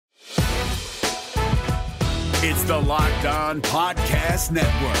It's the Locked On Podcast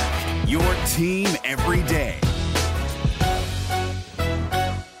Network, your team every day.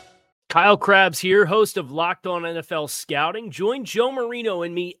 Kyle Krabs here, host of Locked On NFL Scouting. Join Joe Marino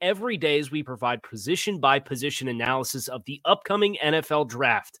and me every day as we provide position-by-position analysis of the upcoming NFL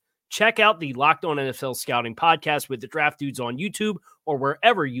Draft. Check out the Locked On NFL Scouting podcast with the Draft Dudes on YouTube or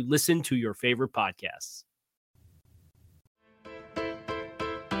wherever you listen to your favorite podcasts.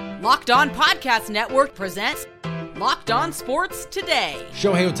 Locked On Podcast Network presents Locked On Sports Today.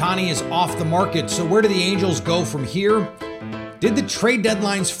 Shohei Ohtani is off the market, so where do the Angels go from here? Did the trade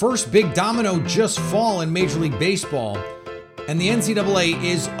deadline's first big domino just fall in Major League Baseball? And the NCAA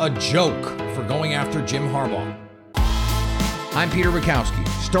is a joke for going after Jim Harbaugh. I'm Peter Bukowski,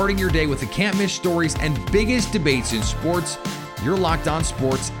 starting your day with the can't-miss stories and biggest debates in sports. You're Locked On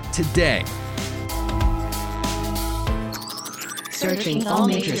Sports Today. Searching all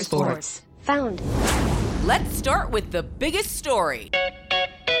major sports. Found. Let's start with the biggest story.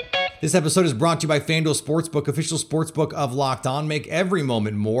 This episode is brought to you by FanDuel Sportsbook, official sportsbook of Locked On. Make every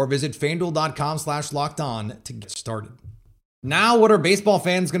moment more. Visit FanDuel.com/LockedOn to get started. Now, what are baseball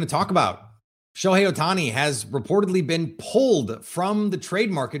fans going to talk about? Shohei Ohtani has reportedly been pulled from the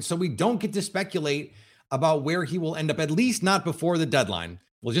trade market, so we don't get to speculate about where he will end up, at least not before the deadline.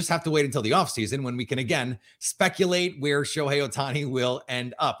 We'll just have to wait until the offseason when we can again speculate where Shohei Ohtani will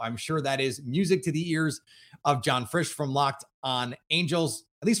end up. I'm sure that is music to the ears of John Frisch from Locked On Angels.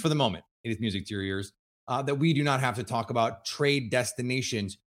 At least for the moment, it is music to your ears, that we do not have to talk about trade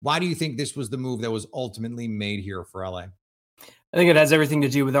destinations. Why do you think this was the move that was ultimately made here for LA? I think it has everything to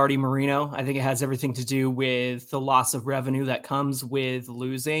do with Artie Moreno. I think it has everything to do with the loss of revenue that comes with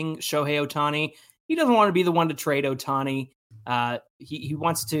losing Shohei Ohtani. He doesn't want to be the one to trade Ohtani. He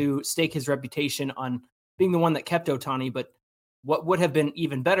wants to stake his reputation on being the one that kept Ohtani. But what would have been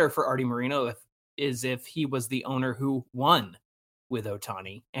even better for Artie Moreno is if he was the owner who won with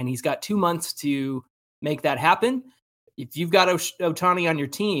Ohtani. And he's got 2 months to make that happen. If you've got Ohtani on your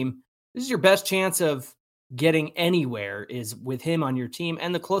team, this is your best chance of getting anywhere is with him on your team.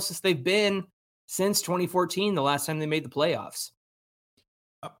 And the closest they've been since 2014, the last time they made the playoffs.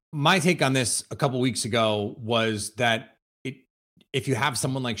 My take on this a couple weeks ago was that if you have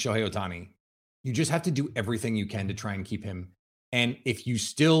someone like Shohei Ohtani, you just have to do everything you can to try and keep him. And if you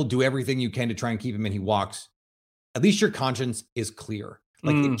still do everything you can to try and keep him and he walks, at least your conscience is clear.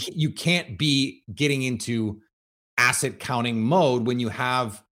 Like you can't be getting into asset counting mode when you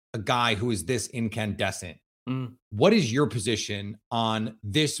have a guy who is this incandescent. What is your position on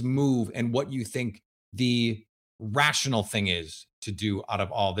this move and what you think the rational thing is to do out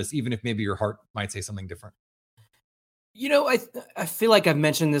of all this, even if maybe your heart might say something different? You know, I feel like I've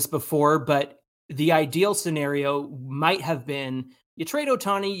mentioned this before, but the ideal scenario might have been you trade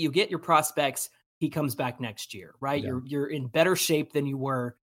Ohtani, you get your prospects, he comes back next year, right? Yeah. You're in better shape than you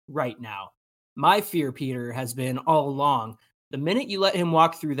were right now. My fear, Peter, has been all along, the minute you let him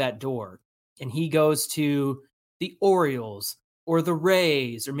walk through that door and he goes to the Orioles or the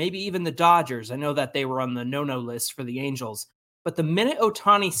Rays or maybe even the Dodgers, I know that they were on the no-no list for the Angels, but the minute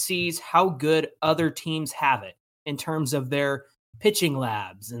Ohtani sees how good other teams have it in terms of their pitching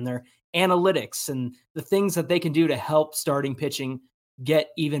labs and their analytics and the things that they can do to help starting pitching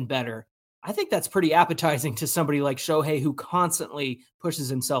get even better, I think that's pretty appetizing to somebody like Shohei who constantly pushes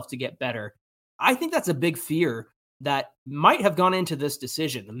himself to get better. I think that's a big fear that might have gone into this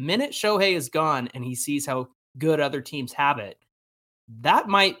decision. The minute Shohei is gone and he sees how good other teams have it, that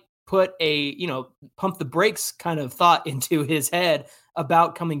might put a, pump the brakes kind of thought into his head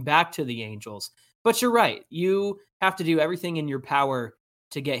about coming back to the Angels. But you're right. You have to do everything in your power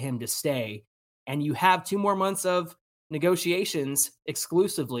to get him to stay. And you have 2 more months of negotiations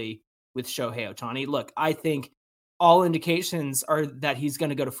exclusively with Shohei Ohtani. Look, I think all indications are that he's going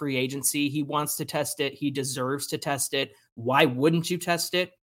to go to free agency. He wants to test it. He deserves to test it. Why wouldn't you test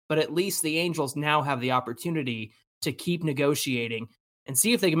it? But at least the Angels now have the opportunity to keep negotiating and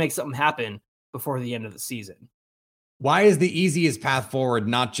see if they can make something happen before the end of the season. Why is the easiest path forward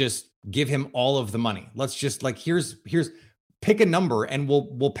not just give him all of the money? Let's just here's pick a number and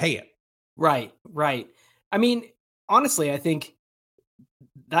we'll pay it. Right. I mean, honestly, I think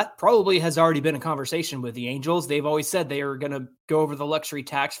that probably has already been a conversation with the Angels. They've always said they are going to go over the luxury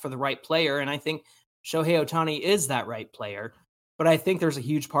tax for the right player. And I think Shohei Ohtani is that right player. But I think there's a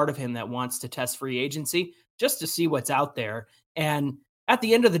huge part of him that wants to test free agency just to see what's out there. And at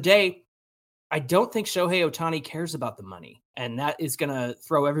the end of the day, I don't think Shohei Ohtani cares about the money. And that is going to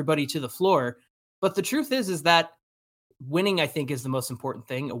throw everybody to the floor. But the truth is that winning, I think, is the most important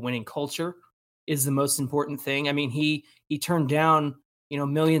thing. A winning culture is the most important thing. I mean, he turned down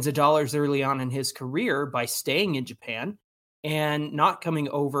millions of dollars early on in his career by staying in Japan and not coming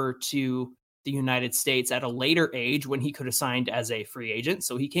over to the United States at a later age when he could have signed as a free agent.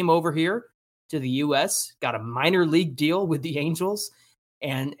 So he came over here to the US, got a minor league deal with the Angels.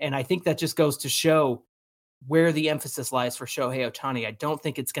 And I think that just goes to show where the emphasis lies for Shohei Ohtani. I don't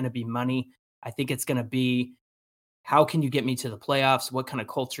think it's going to be money. I think it's going to be, how can you get me to the playoffs? What kind of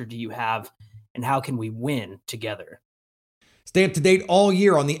culture do you have? And how can we win together? Stay up to date all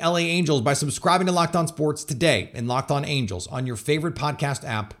year on the LA Angels by subscribing to Locked On Sports today and Locked On Angels on your favorite podcast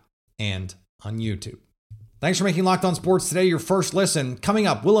app and on YouTube. Thanks for making Locked On Sports today your first listen. Coming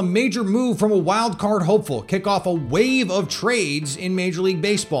up, will a major move from a wild card hopeful kick off a wave of trades in Major League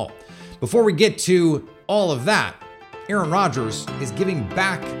Baseball? Before we get to all of that, Aaron Rodgers is giving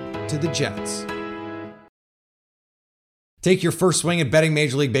back to the Jets. Take your first swing at betting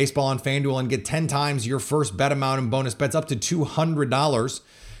Major League Baseball on FanDuel and get 10 times your first bet amount in bonus bets up to $200.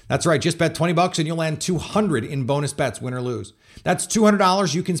 That's right, just bet $20 and you'll land $200 in bonus bets, win or lose. That's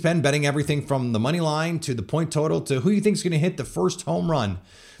 $200 you can spend betting everything from the money line to the point total to who you think is going to hit the first home run.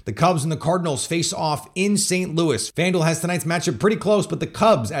 The Cubs and the Cardinals face off in St. Louis. FanDuel has tonight's matchup pretty close, but the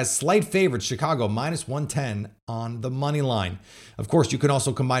Cubs as slight favorites, Chicago minus 110 on the money line. Of course, you can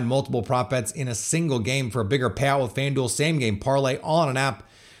also combine multiple prop bets in a single game for a bigger payout with FanDuel Same Game Parlay, all on an app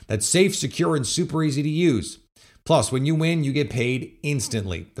that's safe, secure, and super easy to use. Plus, when you win, you get paid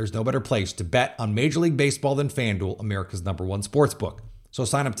instantly. There's no better place to bet on Major League Baseball than FanDuel, America's #1 sportsbook. So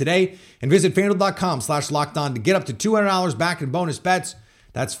sign up today and visit FanDuel.com/lockedon to get up to $200 back in bonus bets.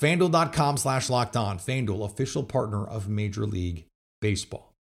 That's FanDuel.com/lockedon. FanDuel, official partner of Major League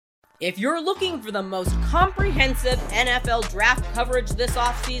Baseball. If you're looking for the most comprehensive NFL draft coverage this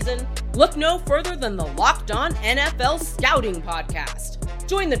offseason, look no further than the Locked On NFL Scouting Podcast.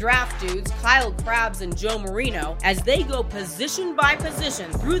 Join the draft dudes, Kyle Krabs and Joe Marino, as they go position by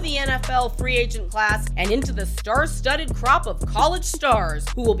position through the NFL free agent class and into the star-studded crop of college stars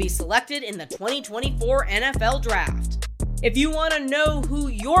who will be selected in the 2024 NFL Draft. If you want to know who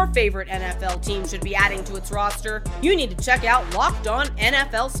your favorite NFL team should be adding to its roster, you need to check out Locked On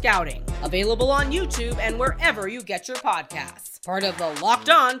NFL Scouting, available on YouTube and wherever you get your podcasts. Part of the Locked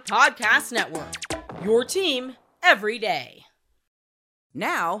On Podcast Network, your team every day.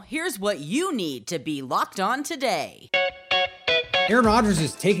 Now, here's what you need to be locked on today. Aaron Rodgers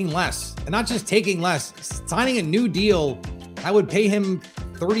is taking less, and not just taking less, signing a new deal that would pay him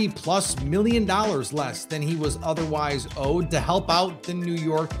 $30+ million less than he was otherwise owed to help out the New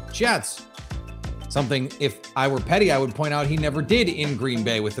York Jets. Something, if I were petty, I would point out he never did in Green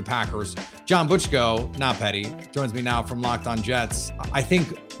Bay with the Packers. John Butchko, not petty, joins me now from Locked On Jets. I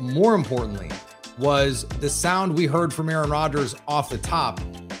think more importantly was the sound we heard from Aaron Rodgers off the top,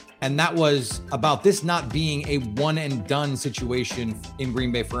 and that was about this not being a one and done situation in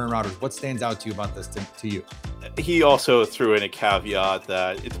Green Bay for Aaron Rodgers. What stands out to you about this to you? He also threw in a caveat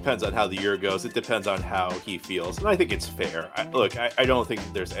that it depends on how the year goes. It depends on how he feels. And I think it's fair. I don't think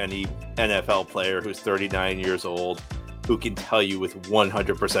that there's any NFL player who's 39 years old who can tell you with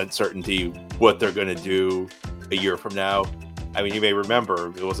 100% certainty what they're going to do a year from now. I mean, you may remember,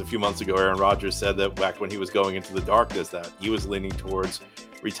 it was a few months ago, Aaron Rodgers said that back when he was going into the darkness that he was leaning towards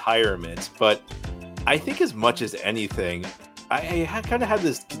retirement. But I think as much as anything, I kind of had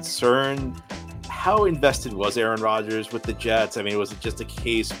this concern. How invested was Aaron Rodgers with the Jets? I mean, was it just a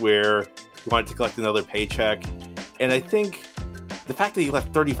case where he wanted to collect another paycheck? And I think the fact that he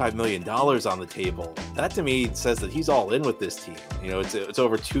left $35 million on the table, that to me says that he's all in with this team. You know, it's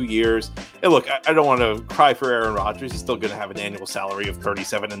over 2 years. And look, I don't want to cry for Aaron Rodgers. He's still going to have an annual salary of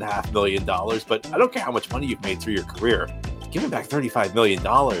 $37.5 million. But I don't care how much money you've made through your career. Giving back $35 million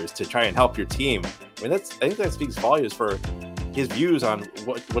to try and help your team, I mean, I think that speaks volumes for his views on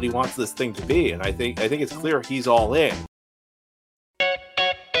what he wants this thing to be. And I think it's clear he's all in.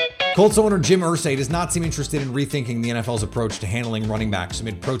 Colts owner Jim Irsay does not seem interested in rethinking the NFL's approach to handling running backs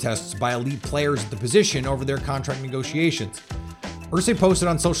amid protests by elite players at the position over their contract negotiations. Irsay posted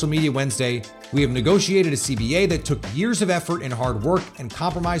on social media Wednesday, "We have negotiated a CBA that took years of effort and hard work and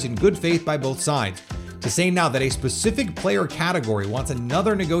compromise in good faith by both sides. To say now that a specific player category wants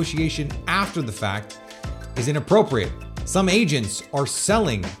another negotiation after the fact is inappropriate. Some agents are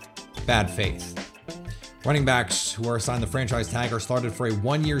selling bad faith." Running backs who are assigned the franchise tag are slotted for a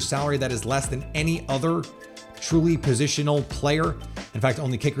 1-year salary that is less than any other truly positional player. In fact,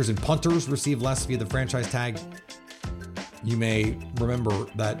 only kickers and punters receive less via the franchise tag. You may remember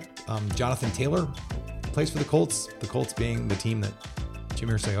that Jonathan Taylor plays for the Colts being the team that Jim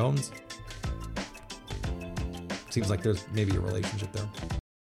Irsay owns. Seems like there's maybe a relationship there.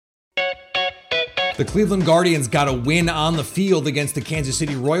 The Cleveland Guardians got a win on the field against the Kansas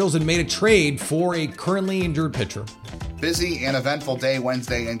City Royals and made a trade for a currently injured pitcher. Busy and eventful day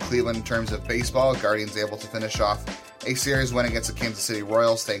Wednesday in Cleveland in terms of baseball. Guardians able to finish off a series win against the Kansas City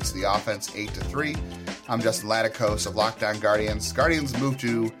Royals thanks to the offense 8-3. I'm Justin Laticos of Locked On Guardians. Guardians moved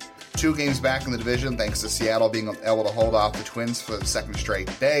to 2 games back in the division thanks to Seattle being able to hold off the Twins for the second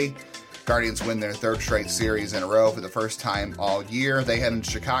straight day. Guardians win their 3rd straight series in a row for the first time all year. They head into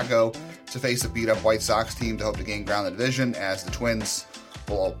Chicago to face a beat-up White Sox team to hope to gain ground in the division, as the Twins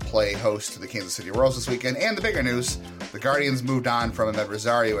will play host to the Kansas City Royals this weekend. And the bigger news, the Guardians moved on from Amed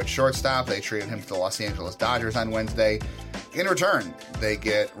Rosario at shortstop. They traded him to the Los Angeles Dodgers on Wednesday. In return, they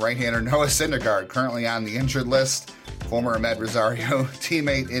get right-hander Noah Syndergaard, currently on the injured list, former Amed Rosario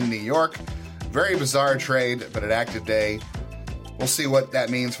teammate in New York. Very bizarre trade, but an active day. We'll see what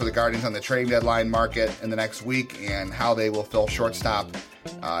that means for the Guardians on the trading deadline market in the next week and how they will fill shortstop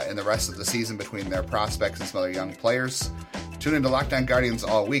in the rest of the season between their prospects and some other young players. Tune into Locked On Guardians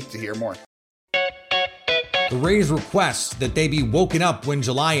all week to hear more. The Rays request that they be woken up when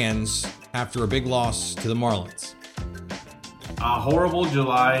July ends after a big loss to the Marlins. A horrible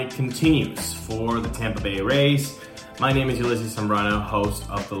July continues for the Tampa Bay Rays. My name is Ulysses Zambrano, host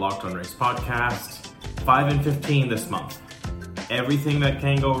of the Locked On Rays podcast. 5-15 this month. Everything that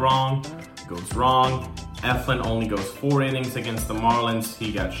can go wrong goes wrong. Eflin only goes 4 innings against the Marlins.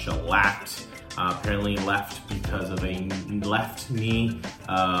 He got shellacked. Apparently left because of a left knee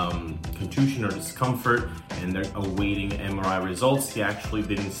contusion or discomfort, and they're awaiting MRI results. He actually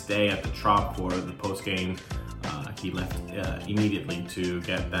didn't stay at the Trop for the postgame. He left immediately to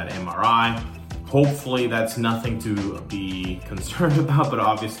get that MRI. Hopefully that's nothing to be concerned about, but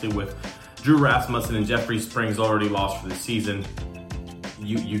obviously with Drew Rasmussen and Jeffrey Springs already lost for the season,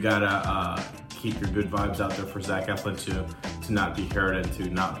 you gotta keep your good vibes out there for Zach Eflin to not be hurt and to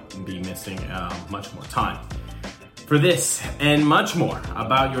not be missing much more time. For this and much more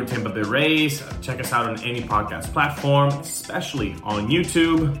about your Tampa Bay Rays, check us out on any podcast platform, especially on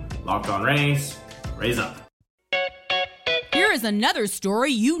YouTube. Locked On Rays, Rays up. Here is another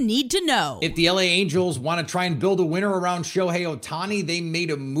story you need to know. If the LA Angels want to try and build a winner around Shohei Ohtani, they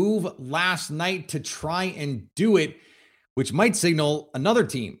made a move last night to try and do it, which might signal another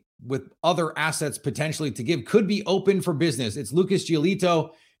team with other assets potentially to give could be open for business. It's Lucas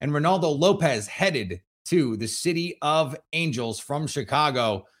Giolito and Ronaldo Lopez headed to the City of Angels from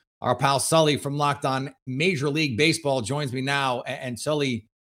Chicago. Our pal Sully from Locked On Major League Baseball joins me now. And Sully,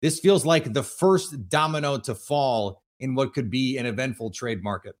 this feels like the first domino to fall in what could be an eventful trade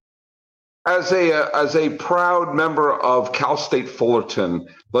market. As a proud member of Cal State Fullerton,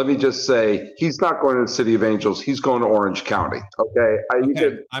 let me just say he's not going to the City of Angels. He's going to Orange County.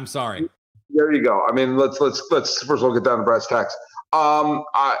 Okay. I'm sorry. There you go. I mean, let's first of all get down to brass tacks.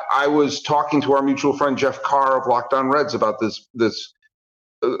 I was talking to our mutual friend Jeff Carr of Locked On Reds about this.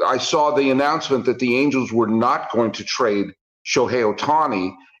 I saw the announcement that the Angels were not going to trade Shohei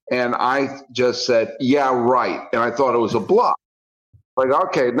Ohtani, and I just said, "Yeah, right." And I thought it was a bluff. Like,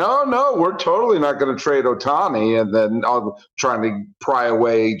 okay, no, we're totally not going to trade Ohtani, and then trying to pry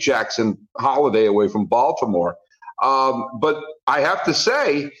away Jackson Holiday away from Baltimore. But I have to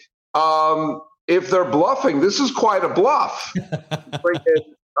say, if they're bluffing, this is quite a bluff.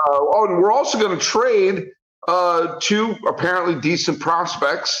 And we're also going to trade 2 apparently decent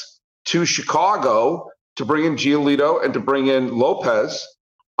prospects to Chicago to bring in Giolito and to bring in Lopez.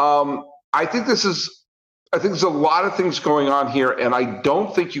 I think there's a lot of things going on here, and I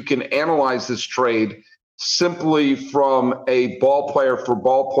don't think you can analyze this trade simply from a ball player for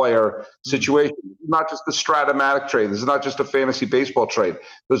ball player situation. It's not just a Stratomatic trade. This is not just a fantasy baseball trade.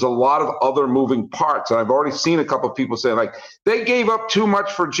 There's a lot of other moving parts, and I've already seen a couple of people saying, like, they gave up too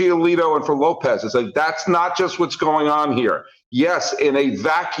much for Giolito and for Lopez. It's like, that's not just what's going on here. Yes, in a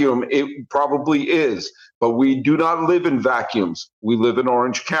vacuum, it probably is, but we do not live in vacuums. We live in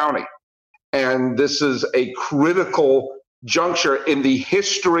Orange County. And this is a critical juncture in the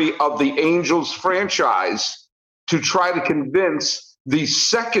history of the Angels franchise to try to convince the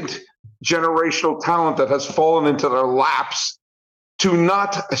second generational talent that has fallen into their laps to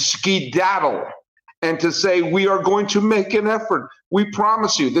not skedaddle and to say, we are going to make an effort. We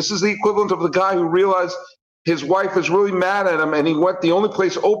promise you. This is the equivalent of the guy who realized his wife is really mad at him, and he went, the only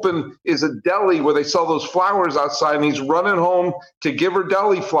place open is a deli where they sell those flowers outside, and he's running home to give her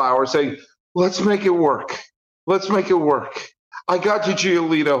deli flowers, saying, let's make it work. Let's make it work. I got you,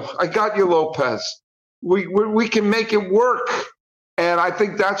 Giolito. I got you, Lopez. We can make it work. And I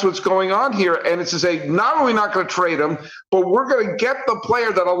think that's what's going on here. And it's to say, not only not going to trade him, but we're going to get the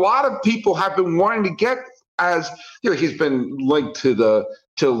player that a lot of people have been wanting to get. As you know, he's been linked to the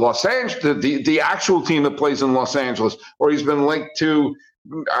Los Angeles, the actual team that plays in Los Angeles, or he's been linked to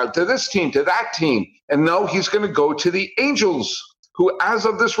this team, to that team. And no, he's going to go to the Angels, who, as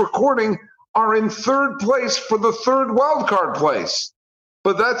of this recording, are in third place for the third wild card place.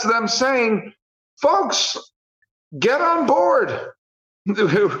 But that's them saying, folks, get on board.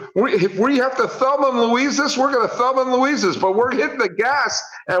 If we have to thumb and Louise this, we're going to thumb and Louise this, but we're hitting the gas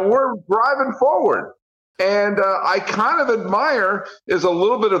and we're driving forward. And I kind of admire is a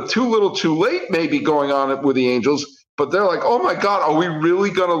little bit of too little too late maybe going on with the Angels, but they're like, oh my God, are we really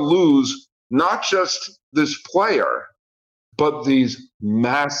going to lose not just this player, but these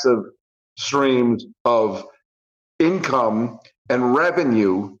massive streams of income and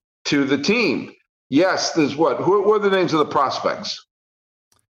revenue to the team? Yes, there's what? Who are the names of the prospects?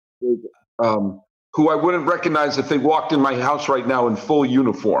 Who I wouldn't recognize if they walked in my house right now in full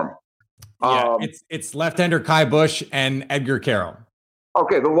uniform. Yeah, it's left-hander Kai Bush and Edgar Carroll.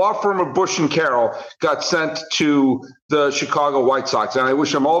 Okay, the law firm of Bush and Carroll got sent to the Chicago White Sox, and I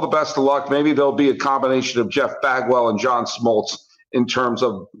wish them all the best of luck. Maybe there'll be a combination of Jeff Bagwell and John Smoltz in terms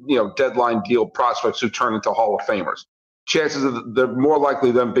of deadline deal prospects who turn into Hall of Famers. Chances of they're more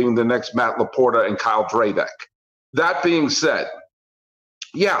likely them being the next Matt Laporta and Kyle Drabeck. That being said,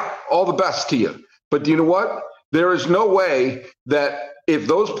 yeah, all the best to you. But do you know what? There is no way that if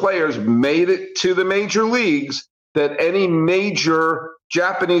those players made it to the major leagues, that any major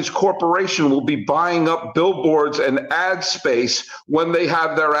Japanese corporation will be buying up billboards and ad space when they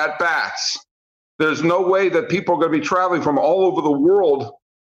have their at-bats. There's no way that people are going to be traveling from all over the world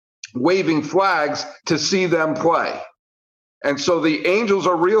waving flags to see them play. And so the Angels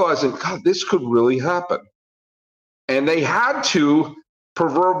are realizing, God, this could really happen. And they had to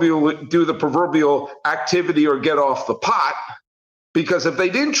do the proverbial activity or get off the pot, because if they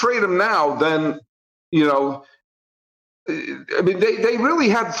didn't trade him now, then, I mean, they really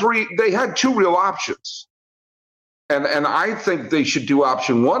had two real options. And I think they should do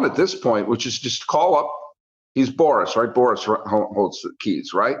option one at this point, which is just call up. He's Boris, right? Boris holds the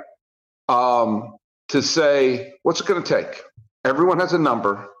keys, right? To say, what's it going to take? Everyone has a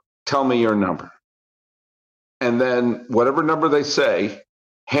number. Tell me your number. And then whatever number they say,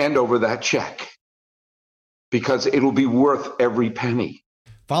 hand over that check, because it'll be worth every penny.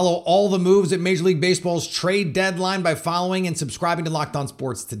 Follow all the moves at Major League Baseball's trade deadline by following and subscribing to Locked On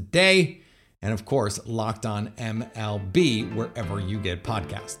Sports today. And of course, Locked On MLB, wherever you get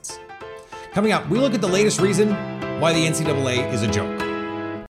podcasts. Coming up, we look at the latest reason why the NCAA is a joke.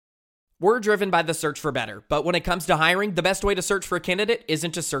 We're driven by the search for better, but when it comes to hiring, the best way to search for a candidate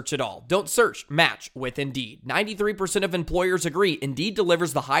isn't to search at all. Don't search, match with Indeed. 93% of employers agree Indeed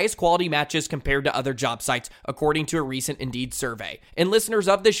delivers the highest quality matches compared to other job sites, according to a recent Indeed survey. And listeners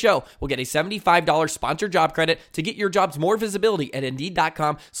of this show will get a $75 sponsored job credit to get your jobs more visibility at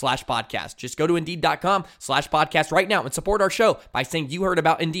Indeed.com/podcast. Just go to Indeed.com/podcast right now and support our show by saying you heard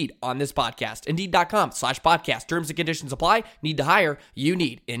about Indeed on this podcast. Indeed.com/podcast. Terms and conditions apply. Need to hire? You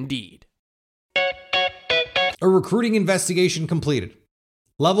need Indeed. A recruiting investigation completed.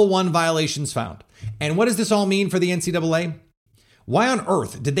 Level 1 violations found. And what does this all mean for the NCAA? Why on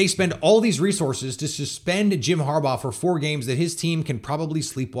earth did they spend all these resources to suspend Jim Harbaugh for 4 games that his team can probably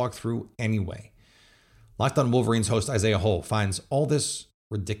sleepwalk through anyway? Locked On Wolverines host Isaiah Hull finds all this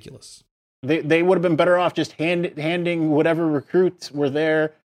ridiculous. They would have been better off just handing whatever recruits were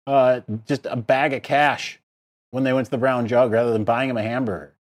there just a bag of cash when they went to the Brown Jug rather than buying them a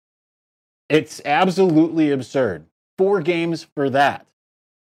hamburger. It's absolutely absurd. 4 games for that,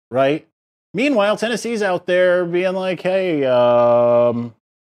 right? Meanwhile, Tennessee's out there being like, hey, I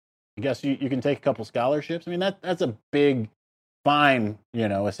guess you can take a couple scholarships. I mean, that's a big fine,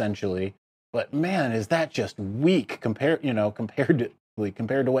 essentially. But man, is that just weak compared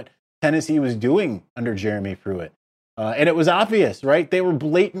to what Tennessee was doing under Jeremy Pruitt. And it was obvious, right? They were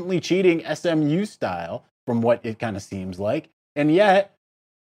blatantly cheating SMU style from what it kind of seems like. And yet,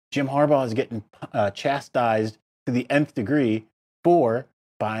 Jim Harbaugh is getting chastised to the nth degree for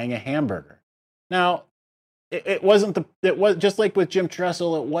buying a hamburger. Now, it was just like with Jim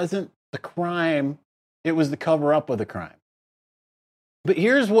Tressel. It wasn't the crime; it was the cover up of the crime. But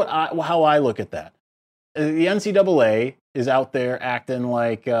here's how I look at that: the NCAA is out there acting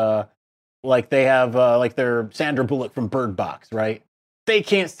like they have like they're Sandra Bullock from Bird Box, right? They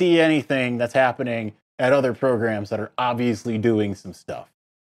can't see anything that's happening at other programs that are obviously doing some stuff.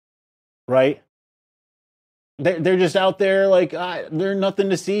 Right? They're just out there like, there's nothing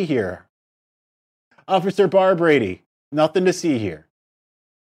to see here. Officer Barr Brady, nothing to see here.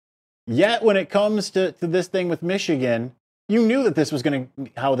 Yet when it comes to this thing with Michigan, you knew that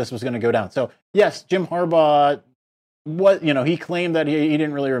how this was going to go down. So yes, Jim Harbaugh what, he claimed that he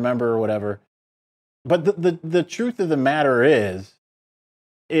didn't really remember or whatever. But the truth of the matter is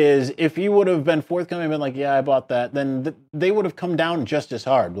if he would have been forthcoming and been like, yeah, I bought that, then they would have come down just as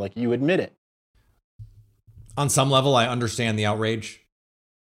hard. Like, you admit it. On some level, I understand the outrage.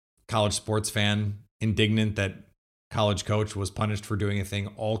 College sports fan, indignant that college coach was punished for doing a thing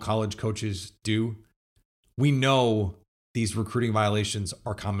all college coaches do. We know these recruiting violations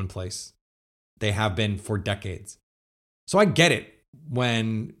are commonplace. They have been for decades. So I get it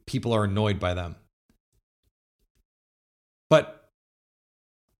when people are annoyed by them. But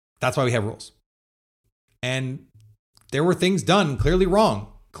that's why we have rules. And there were things done clearly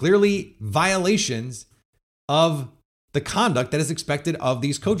wrong, clearly violations of the conduct that is expected of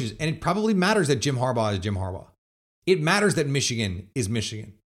these coaches. And it probably matters that Jim Harbaugh is Jim Harbaugh. It matters that Michigan is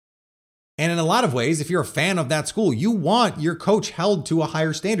Michigan. And in a lot of ways, if you're a fan of that school, you want your coach held to a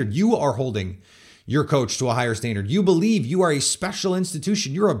higher standard. You are holding your coach to a higher standard. You believe you are a special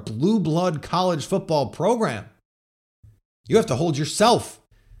institution. You're a blue blood college football program. You have to hold yourself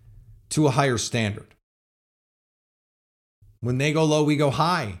to a higher standard. When they go low, we go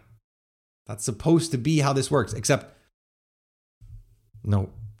high. That's supposed to be how this works, except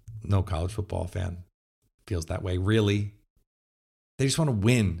no college football fan feels that way, really. They just want to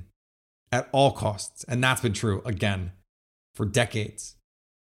win at all costs. And that's been true, again, for decades.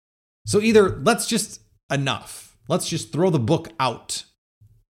 So either let's just throw the book out,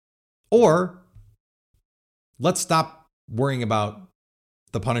 or let's stop worrying about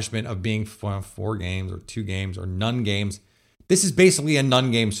the punishment of being 4 games or 2 games or none games. This is basically a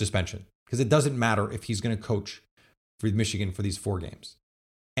none game suspension because it doesn't matter if he's going to coach for Michigan for these 4 games.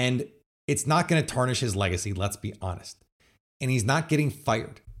 And it's not going to tarnish his legacy, let's be honest. And he's not getting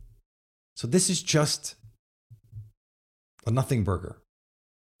fired. So this is just a nothing burger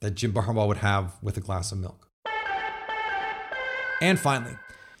that Jim Harbaugh would have with a glass of milk. And finally,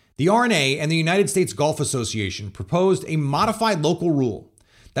 the R&A and the United States Golf Association proposed a modified local rule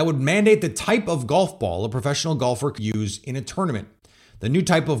that would mandate the type of golf ball a professional golfer could use in a tournament. The new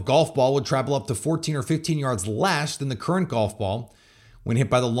type of golf ball would travel up to 14 or 15 yards less than the current golf ball when hit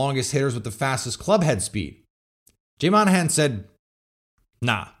by the longest hitters with the fastest club head speed. Jay Monahan said,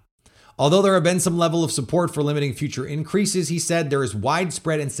 nah. Although there have been some level of support for limiting future increases, he said there is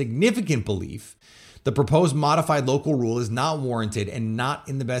widespread and significant belief the proposed modified local rule is not warranted and not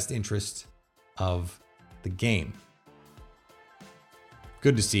in the best interest of the game.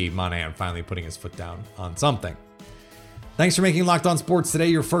 Good to see Monahan finally putting his foot down on something. Thanks for making Locked On Sports today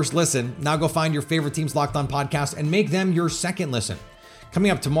your first listen. Now go find your favorite team's Locked On podcast and make them your second listen. Coming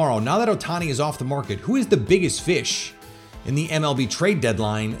up tomorrow, now that Ohtani is off the market, who is the biggest fish in the MLB trade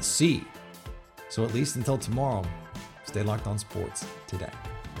deadline? See. So at least until tomorrow, stay locked on sports today.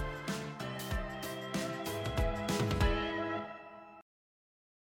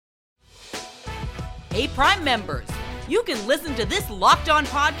 Hey, Prime members, you can listen to this Locked On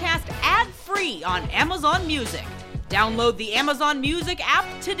podcast ad-free on Amazon Music. Download the Amazon Music app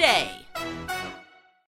today.